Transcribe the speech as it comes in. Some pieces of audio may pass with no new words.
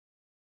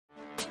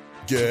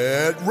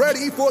Get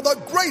ready for the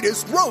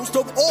greatest roast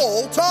of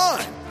all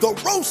time, the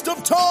Roast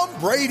of Tom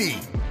Brady,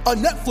 a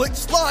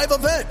Netflix live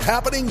event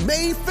happening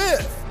May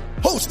 5th.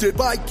 Hosted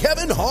by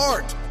Kevin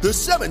Hart, the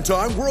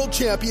 7-time world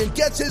champion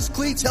gets his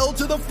cleats held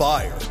to the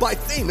fire by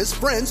famous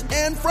friends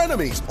and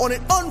frenemies on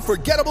an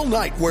unforgettable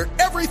night where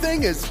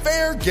everything is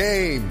fair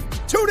game.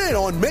 Tune in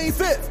on May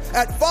 5th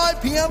at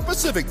 5 p.m.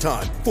 Pacific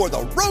time for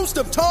the Roast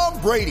of Tom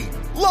Brady,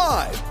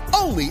 live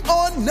only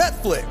on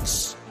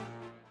Netflix.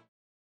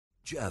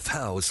 Jeff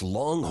Howe's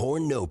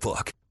Longhorn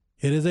Notebook.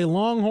 It is a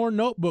Longhorn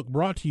Notebook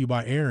brought to you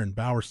by Erin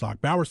Bowersock.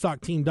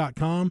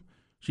 BowersockTeam.com.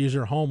 She is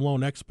your home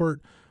loan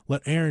expert.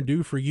 Let Erin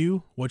do for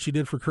you what she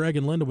did for Craig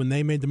and Linda when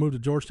they made the move to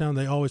Georgetown.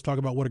 They always talk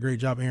about what a great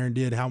job Erin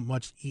did,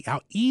 how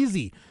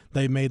easy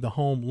they made the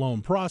home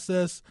loan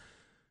process.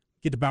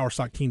 Get to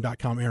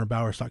BowersockTeam.com. Erin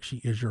Bowersock, she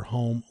is your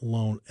home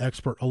loan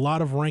expert. A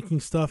lot of ranking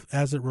stuff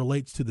as it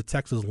relates to the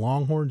Texas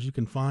Longhorns you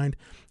can find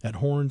at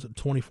Horns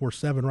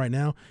 24/7 right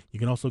now. You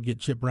can also get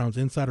Chip Brown's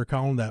Insider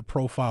column, that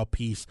profile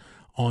piece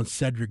on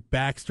Cedric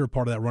Baxter,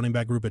 part of that running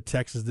back group at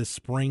Texas this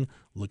spring,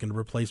 looking to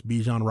replace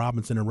Bijan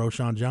Robinson and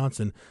Roschon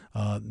Johnson.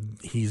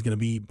 He's going to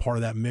be part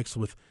of that mix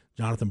with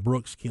Jonathan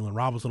Brooks. Keelan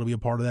Robinson will be a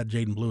part of that,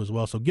 Jaden Blue as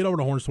well. So get over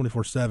to Horns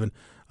 24/7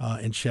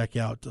 and check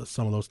out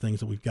some of those things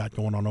that we've got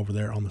going on over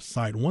there on the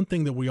site. One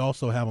thing that we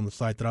also have on the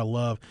site that I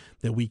love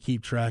that we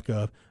keep track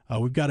of,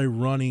 we've got a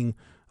running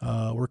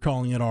we're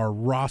calling it our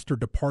roster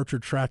departure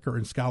tracker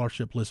and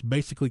scholarship list,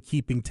 basically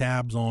keeping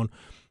tabs on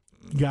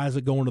guys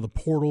that go into the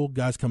portal,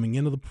 guys coming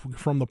into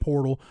from the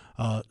portal,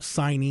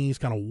 signees,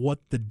 kind of what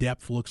the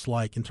depth looks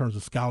like in terms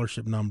of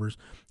scholarship numbers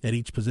at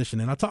each position.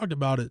 And I talked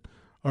about it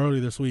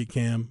earlier this week,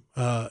 Cam.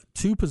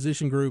 2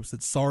 position groups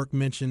that Sark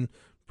mentioned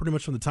pretty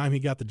much from the time he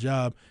got the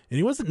job. And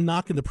he wasn't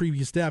knocking the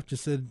previous staff,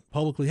 just said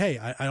publicly, hey,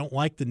 I don't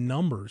like the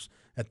numbers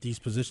at these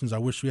positions. I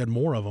wish we had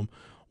more of them.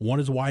 One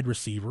is wide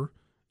receiver,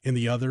 and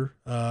the other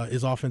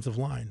is offensive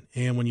line.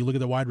 And when you look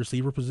at the wide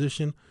receiver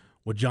position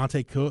with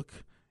Jonte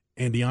Cook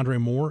and DeAndre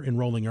Moore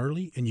enrolling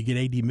early, and you get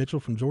A.D. Mitchell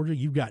from Georgia,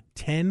 you've got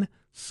 10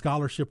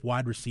 scholarship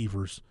wide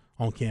receivers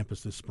on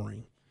campus this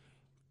spring.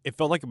 It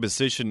felt like a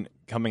position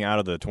coming out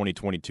of the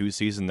 2022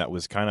 season that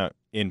was kind of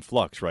in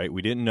flux, right?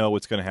 We didn't know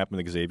what's going to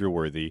happen to Xavier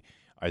Worthy.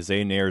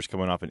 Isaiah Nayer's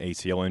coming off an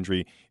ACL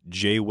injury.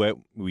 Jay Wett,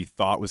 we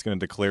thought was going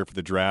to declare for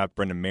the draft.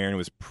 Brendan Marion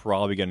was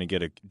probably going to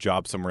get a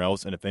job somewhere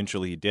else, and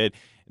eventually he did.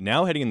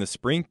 Now heading in the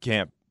spring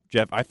camp,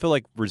 Jeff, I feel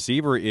like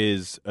receiver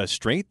is a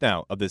strength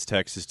now of this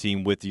Texas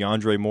team with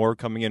DeAndre Moore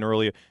coming in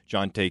earlier,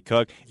 Jonte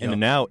Cook, and then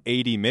now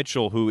A.D.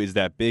 Mitchell, who is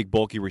that big,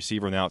 bulky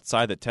receiver on the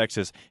outside that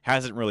Texas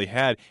hasn't really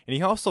had. And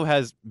he also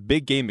has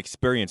big game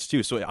experience,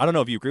 too. So I don't know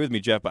if you agree with me,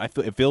 Jeff, but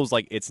it feels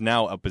like it's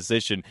now a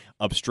position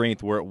of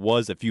strength where it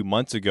was a few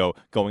months ago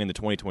going into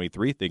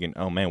 2023 thinking,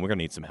 oh, man, we're going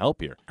to need some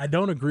help here. I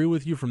don't agree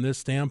with you from this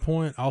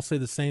standpoint. I'll say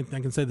the same.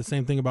 I can say the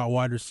same thing about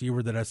wide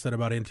receiver that I said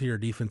about interior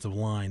defensive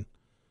line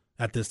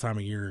at this time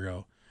a year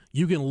ago.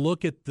 You can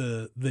look at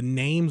the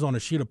names on a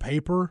sheet of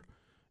paper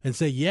and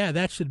say, yeah,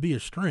 that should be a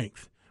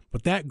strength.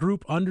 But that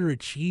group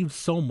underachieved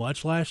so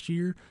much last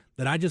year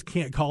that I just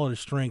can't call it a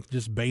strength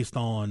just based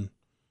on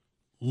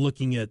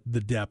looking at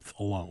the depth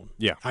alone.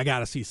 Yeah. I got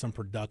to see some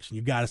production.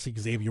 You got to see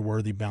Xavier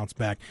Worthy bounce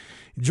back.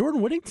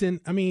 Jordan Whittington,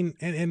 I mean,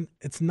 and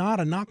it's not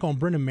a knock on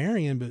Brendan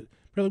Marion, but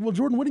they're like, well,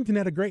 Jordan Whittington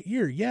had a great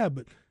year. Yeah,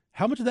 but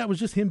how much of that was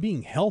just him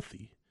being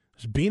healthy,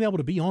 just being able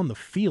to be on the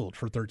field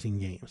for 13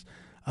 games?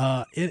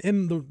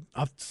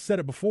 I've said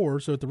it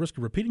before, so at the risk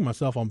of repeating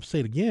myself, I'll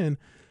say it again.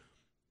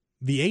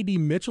 The A.D.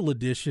 Mitchell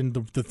edition,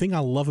 the thing I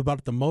love about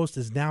it the most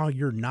is now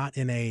you're not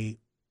in a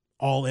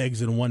all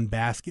eggs in one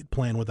basket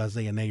plan with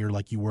Isaiah Nayer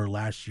like you were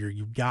last year.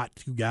 You've got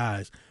 2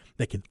 guys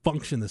that can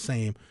function the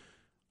same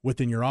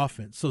within your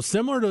offense. So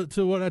similar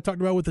to what I talked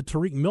about with the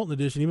Tariq Milton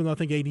edition, even though I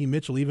think A.D.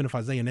 Mitchell, even if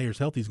Isaiah Nayer's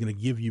healthy, is going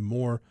to give you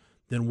more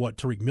than what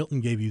Tariq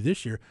Milton gave you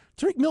this year.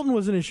 Tariq Milton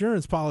was an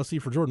insurance policy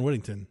for Jordan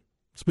Whittington.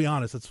 Let's be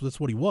honest, that's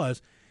what he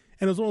was.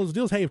 And it was one of those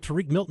deals, hey, if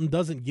Tariq Milton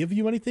doesn't give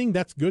you anything,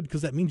 that's good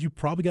because that means you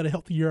probably got a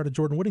healthy year out of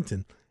Jordan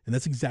Whittington. And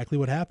that's exactly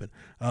what happened.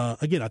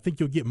 Again, I think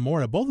you'll get more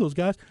out of both of those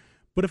guys.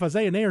 But if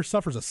Isaiah Nayer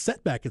suffers a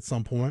setback at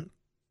some point,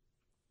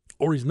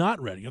 or he's not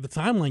ready, or the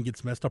timeline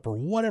gets messed up, or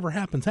whatever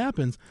happens,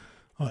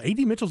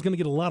 A.D. Mitchell's going to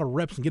get a lot of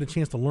reps and get a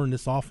chance to learn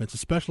this offense,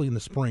 especially in the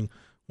spring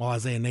while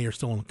Isaiah Nayer's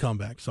still on the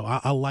comeback. So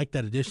I like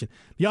that addition.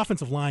 The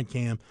offensive line,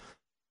 Cam,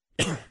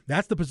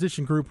 that's the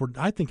position group where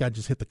I think I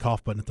just hit the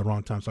cough button at the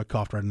wrong time, so I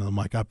coughed right into the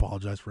mic. I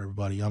apologize for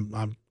everybody.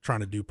 I'm trying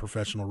to do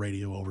professional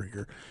radio over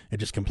here and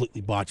just completely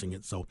botching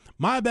it. So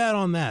my bad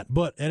on that.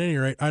 But at any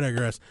rate, I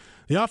digress.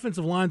 The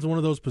offensive line is one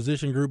of those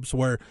position groups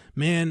where,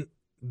 man,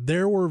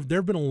 there have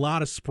been a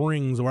lot of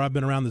springs where I've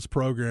been around this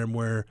program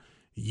where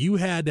you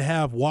had to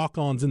have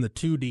walk-ons in the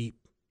 2 deep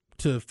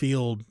to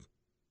field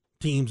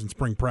teams in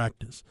spring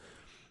practice.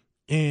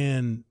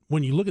 And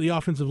when you look at the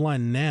offensive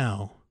line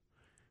now,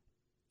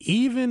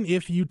 even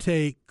if you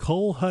take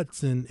Cole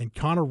Hudson and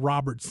Connor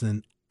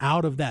Robertson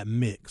out of that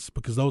mix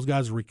because those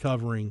guys are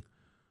recovering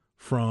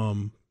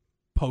from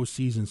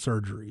postseason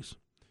surgeries,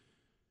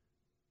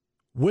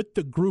 with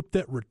the group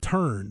that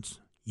returns,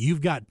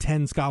 you've got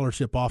 10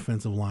 scholarship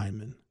offensive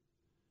linemen.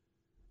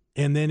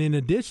 And then in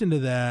addition to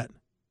that,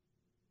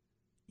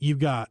 you've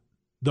got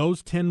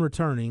those 10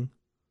 returning,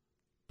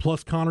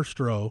 plus Connor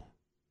Stroh,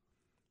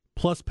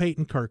 plus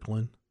Peyton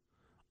Kirkland,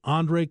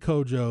 Andre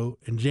Kojo,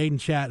 and Jaden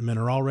Chapman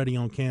are already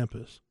on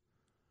campus.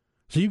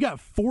 So you've got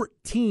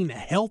 14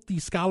 healthy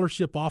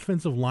scholarship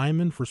offensive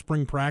linemen for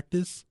spring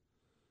practice,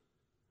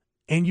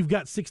 and you've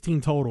got 16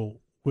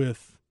 total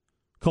with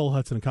Cole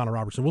Hudson and Connor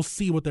Robertson. We'll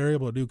see what they're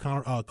able to do.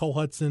 Cole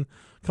Hudson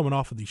coming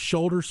off of the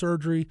shoulder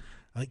surgery.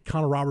 I think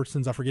Connor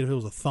Robertson's, I forget if it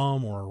was a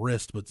thumb or a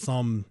wrist, but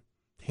some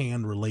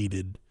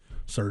hand-related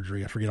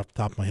surgery. I forget off the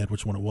top of my head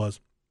which one it was.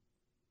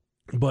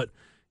 But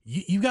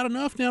you've got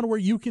enough now to where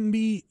you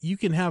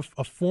can have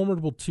a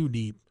formidable two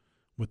deep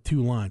with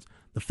two lines.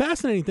 The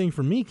fascinating thing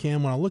for me,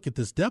 Cam, when I look at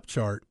this depth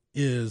chart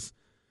is,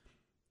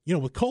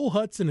 with Cole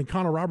Hudson and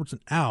Connor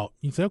Robertson out,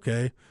 you say,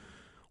 okay,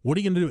 what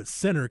are you going to do at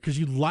center? Because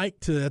you'd like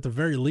to, at the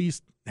very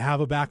least, have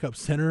a backup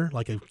center,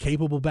 like a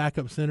capable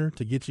backup center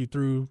to get you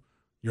through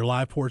your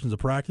live portions of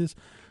practice.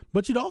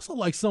 But you'd also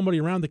like somebody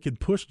around that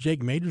could push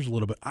Jake Majors a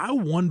little bit. I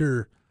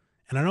wonder,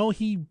 and I know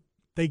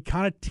they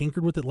kind of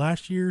tinkered with it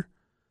last year,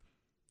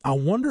 I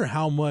wonder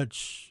how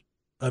much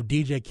of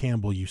DJ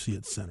Campbell you see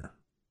at center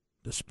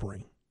this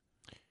spring.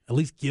 At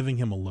least giving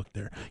him a look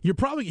there. He's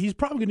probably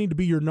going to need to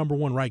be your number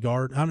one right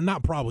guard.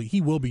 Not probably. He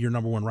will be your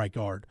number one right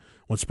guard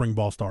when spring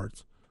ball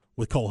starts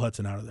with Cole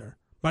Hudson out of there.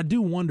 But I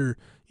do wonder,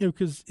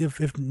 because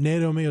if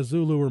Neto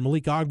Meazulu or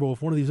Malik Agbo,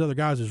 if one of these other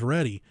guys is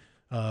ready,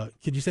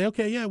 could you say,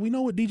 okay, yeah, we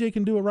know what DJ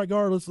can do at right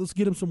guard. Let's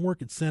get him some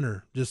work at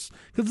center. Just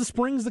because the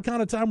spring's the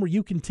kind of time where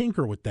you can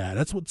tinker with that.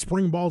 That's what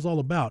spring ball's all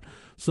about.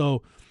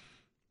 So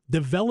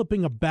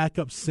developing a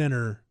backup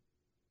center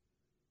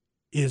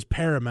is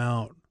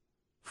paramount.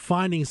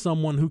 Finding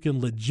someone who can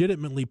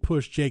legitimately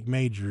push Jake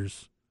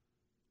Majors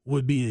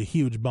would be a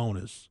huge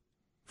bonus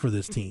for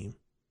this team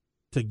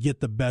to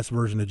get the best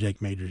version of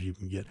Jake Majors you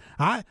can get.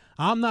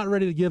 I'm not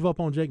ready to give up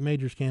on Jake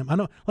Majors, Cam. I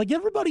know,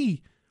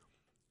 everybody,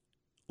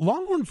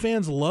 Longhorn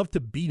fans love to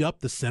beat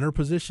up the center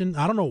position.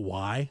 I don't know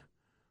why,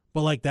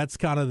 but that's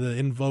kind of the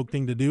in vogue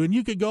thing to do. And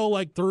you could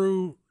go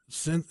through,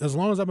 as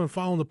long as I've been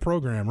following the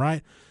program,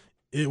 right?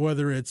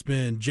 Whether it's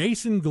been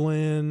Jason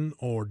Glenn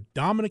or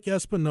Dominic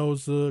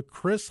Espinoza,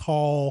 Chris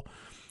Hall,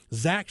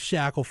 Zach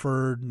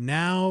Shackelford,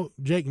 now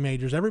Jake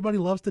Majors, everybody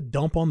loves to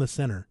dump on the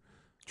center.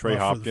 Trey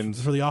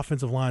Hopkins. For the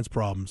offensive line's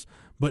problems.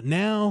 But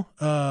now,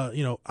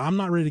 I'm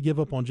not ready to give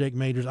up on Jake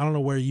Majors. I don't know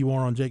where you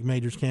are on Jake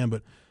Majors, Cam,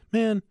 but,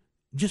 man,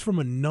 just from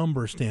a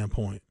number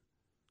standpoint,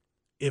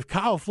 if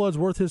Kyle Flood's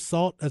worth his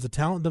salt as a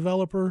talent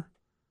developer,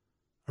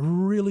 I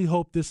really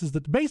hope this is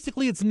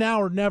basically it's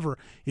now or never.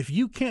 If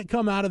you can't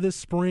come out of this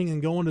spring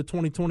and go into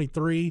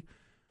 2023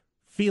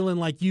 feeling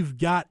like you've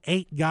got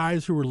 8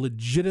 guys who are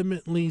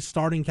legitimately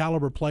starting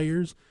caliber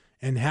players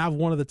and have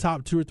one of the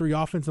top 2 or 3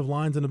 offensive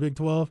lines in the Big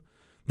 12,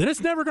 then it's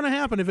never going to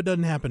happen if it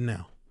doesn't happen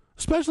now,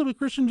 especially with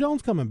Christian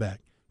Jones coming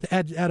back to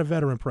add a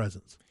veteran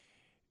presence.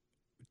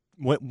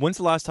 When's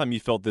the last time you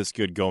felt this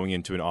good going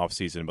into an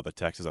offseason about the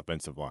Texas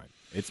offensive line?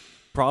 It's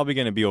probably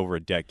going to be over a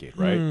decade,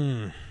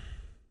 right?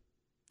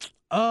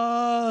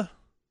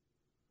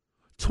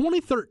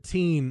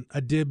 2013 I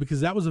did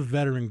because that was a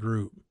veteran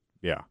group.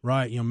 Yeah.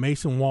 Right.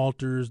 Mason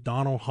Walters,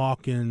 Donald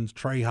Hawkins,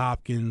 Trey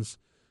Hopkins,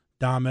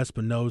 Dom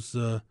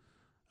Espinosa,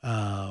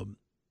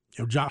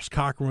 Josh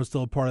Cochran was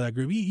still a part of that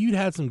group. You'd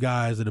had some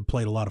guys that had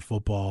played a lot of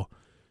football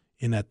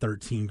in that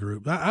 13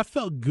 group. I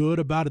felt good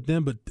about it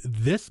then, but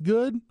this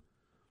good?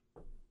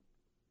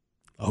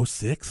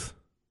 06?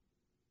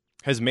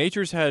 Has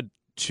Majors had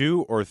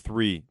 2 or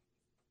 3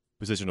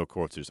 positional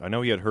coaches? I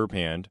know he had Herb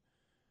Hand.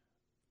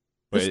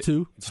 It's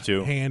 2. It's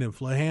 2. Hand and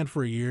Flood. Hand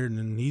for a year, and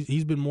then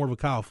he's been more of a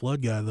Kyle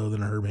Flood guy, though,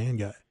 than a Herb Hand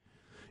guy.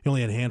 He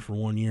only had Hand for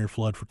 1 year,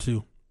 Flood for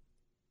 2.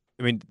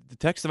 I mean, the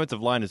Texas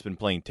defensive line has been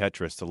playing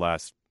Tetris the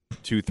last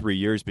 2-3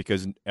 years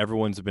because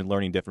everyone's been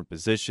learning different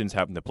positions,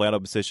 having to play out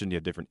of position. You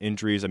have different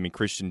injuries. I mean,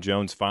 Christian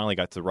Jones finally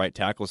got to the right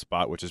tackle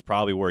spot, which is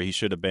probably where he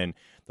should have been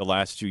the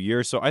last 2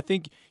 years. So I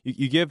think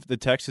you give the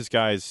Texas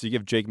guys, you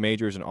give Jake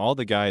Majors and all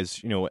the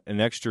guys, an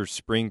extra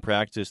spring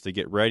practice to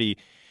get ready.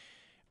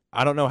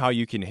 I don't know how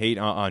you can hate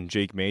on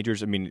Jake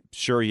Majors. I mean,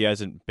 sure, he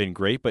hasn't been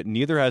great, but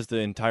neither has the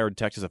entire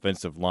Texas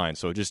offensive line.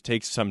 So it just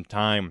takes some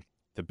time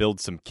to build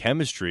some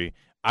chemistry,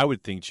 I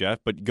would think, Jeff.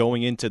 But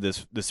going into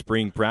the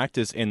spring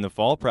practice and the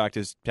fall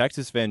practice,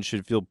 Texas fans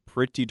should feel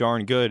pretty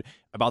darn good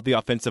about the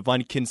offensive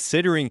line,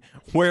 considering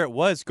where it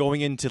was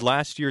going into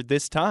last year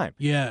this time.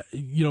 Yeah,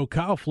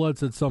 Kyle Flood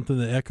said something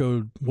that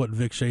echoed what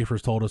Vic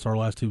Schaefer's told us our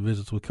last 2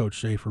 visits with Coach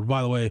Schaefer.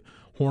 By the way,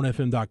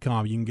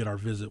 hornfm.com, you can get our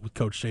visit with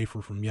Coach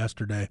Schaefer from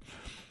yesterday.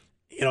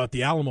 At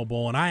the Alamo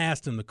Bowl, and I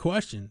asked him the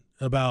question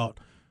about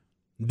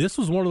this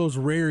was one of those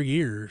rare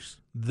years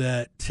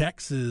that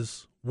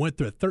Texas went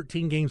through a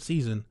 13-game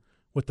season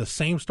with the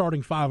same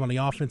starting 5 on the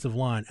offensive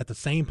line at the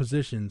same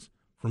positions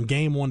from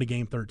game 1 to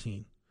game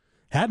 13.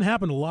 Hadn't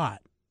happened a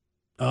lot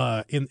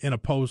in a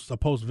post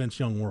Vince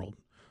Young world,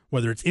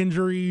 whether it's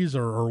injuries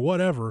or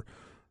whatever.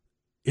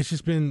 It's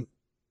just been,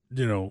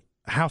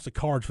 house of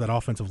cards for that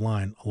offensive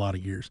line a lot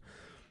of years.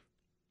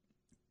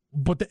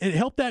 But it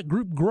helped that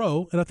group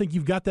grow, and I think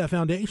you've got that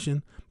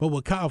foundation. But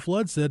what Kyle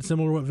Flood said,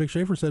 similar to what Vic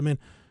Schaefer said, man,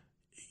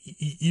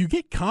 you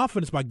get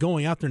confidence by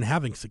going out there and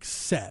having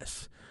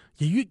success.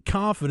 You get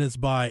confidence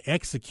by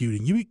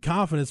executing. You get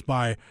confidence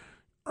by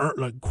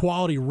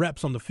quality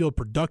reps on the field,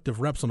 productive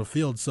reps on the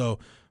field. So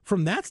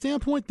from that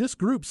standpoint, this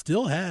group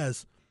still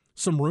has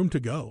some room to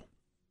go.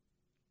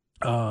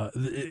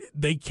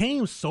 They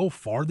came so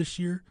far this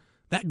year.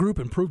 That group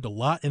improved a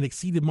lot and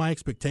exceeded my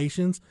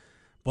expectations.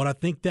 But I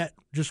think that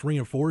just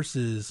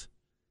reinforces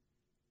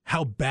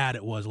how bad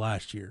it was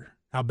last year,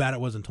 how bad it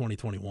was in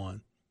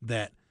 2021.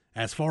 That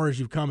as far as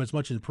you've come, as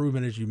much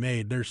improvement as you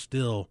made, there's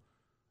still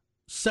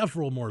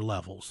several more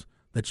levels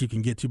that you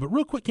can get to. But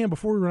real quick, Cam,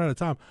 before we run out of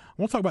time,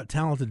 I want to talk about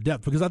talented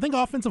depth, because I think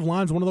offensive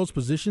line is one of those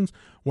positions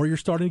where you're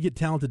starting to get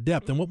talented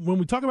depth. And when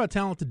we talk about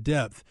talented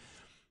depth,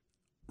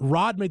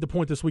 Rod made the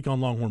point this week on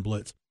Longhorn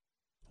Blitz.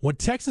 When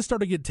Texas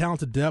started to get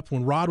talented depth,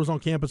 when Rod was on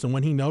campus and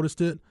when he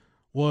noticed it,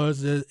 was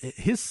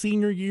his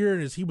senior year,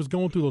 as he was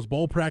going through those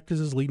bowl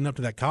practices leading up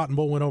to that Cotton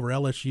Bowl win over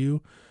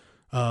LSU,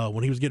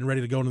 when he was getting ready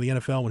to go into the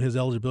NFL, when his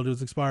eligibility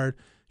was expired,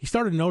 he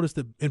started to notice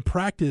that in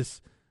practice,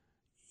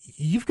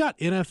 you've got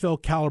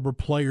NFL caliber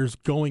players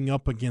going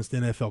up against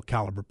NFL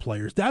caliber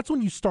players. That's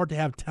when you start to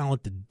have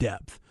talented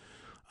depth.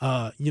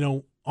 On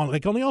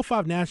the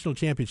 05 national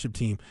championship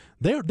team,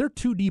 they're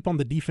too deep on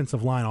the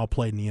defensive line all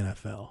played in the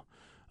NFL.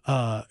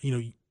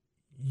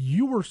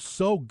 You were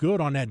so good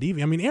on that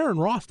defense. I mean, Aaron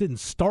Ross didn't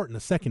start in the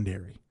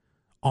secondary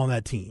on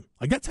that team.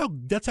 Like that's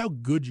how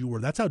good you were.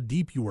 That's how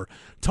deep you were.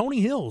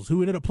 Tony Hills,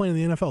 who ended up playing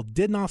in the NFL,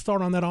 did not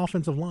start on that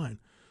offensive line,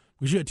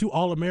 because you had two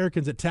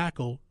All-Americans at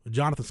tackle,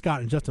 Jonathan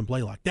Scott and Justin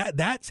Blaylock.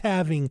 That's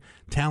having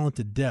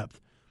talented depth.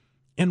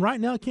 And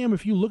right now, Cam,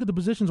 if you look at the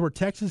positions where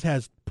Texas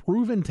has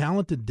proven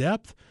talented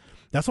depth,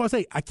 that's why I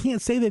say I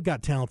can't say they've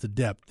got talented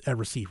depth at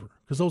receiver,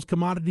 because those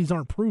commodities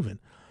aren't proven.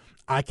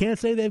 I can't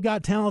say they've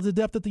got talented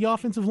depth at the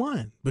offensive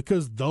line,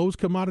 because those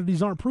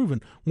commodities aren't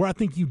proven. Where I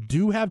think you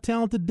do have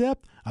talented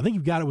depth, I think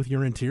you've got it with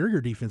your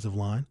interior defensive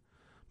line,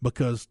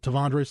 because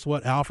Tavondre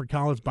Sweat, Alfred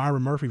Collins,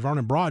 Byron Murphy,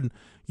 Vernon Broughton,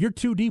 you're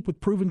too deep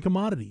with proven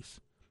commodities.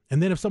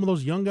 And then if some of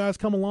those young guys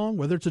come along,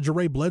 whether it's a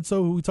Jere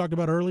Bledsoe, who we talked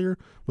about earlier,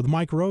 with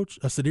Mike Roach,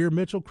 a Sadir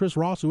Mitchell, Chris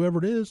Ross, whoever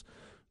it is,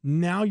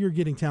 now you're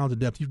getting talented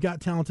depth. You've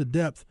got talented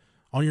depth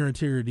on your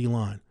interior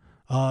D-line.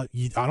 I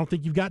don't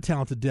think you've got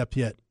talented depth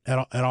yet at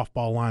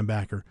off-ball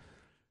linebacker.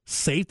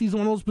 Safety's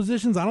one of those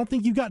positions. I don't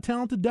think you've got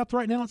talented depth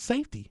right now at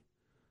safety.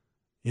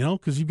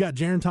 Because you've got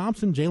Jaron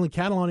Thompson, Jalen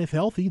Catalon, if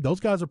healthy. Those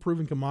guys are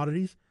proven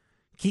commodities.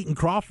 Keaton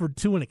Crawford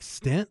to an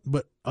extent,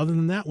 but other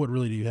than that, what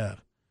really do you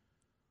have?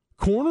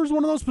 Corner's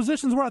one of those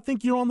positions where I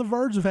think you're on the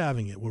verge of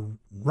having it, with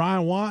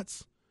Ryan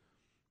Watts,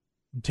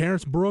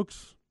 Terrence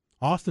Brooks,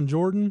 Austin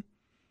Jordan.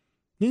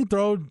 You can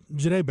throw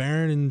Jahdae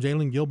Barron and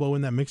Jalen Gilbo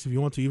in that mix if you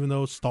want to, even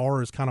though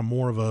Starr is kind of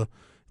more of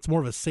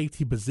a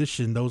safety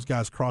position. Those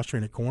guys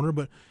cross-train at corner,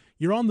 but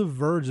you're on the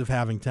verge of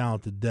having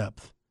talented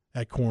depth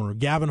at corner.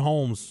 Gavin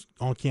Holmes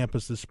on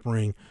campus this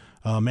spring.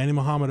 Manny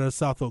Muhammad at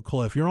South Oak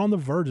Cliff. You're on the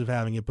verge of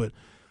having it, but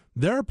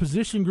there are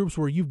position groups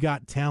where you've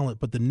got talent.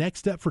 But the next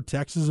step for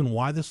Texas, and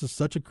why this is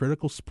such a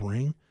critical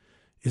spring,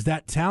 is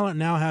that talent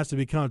now has to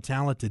become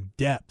talented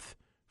depth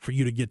for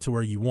you to get to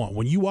where you want.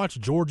 When you watch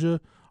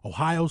Georgia,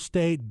 Ohio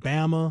State,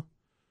 Bama,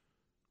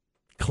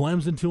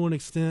 Clemson to an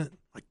extent,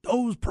 like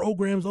those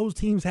programs, those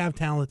teams have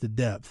talented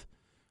depth.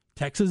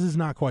 Texas is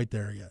not quite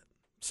there yet.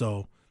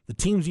 So the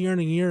teams year in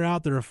and year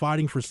out that are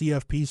fighting for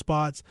CFP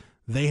spots,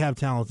 they have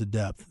talented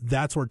depth.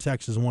 That's where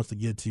Texas wants to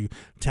get to.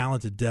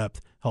 Talented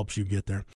depth helps you get there.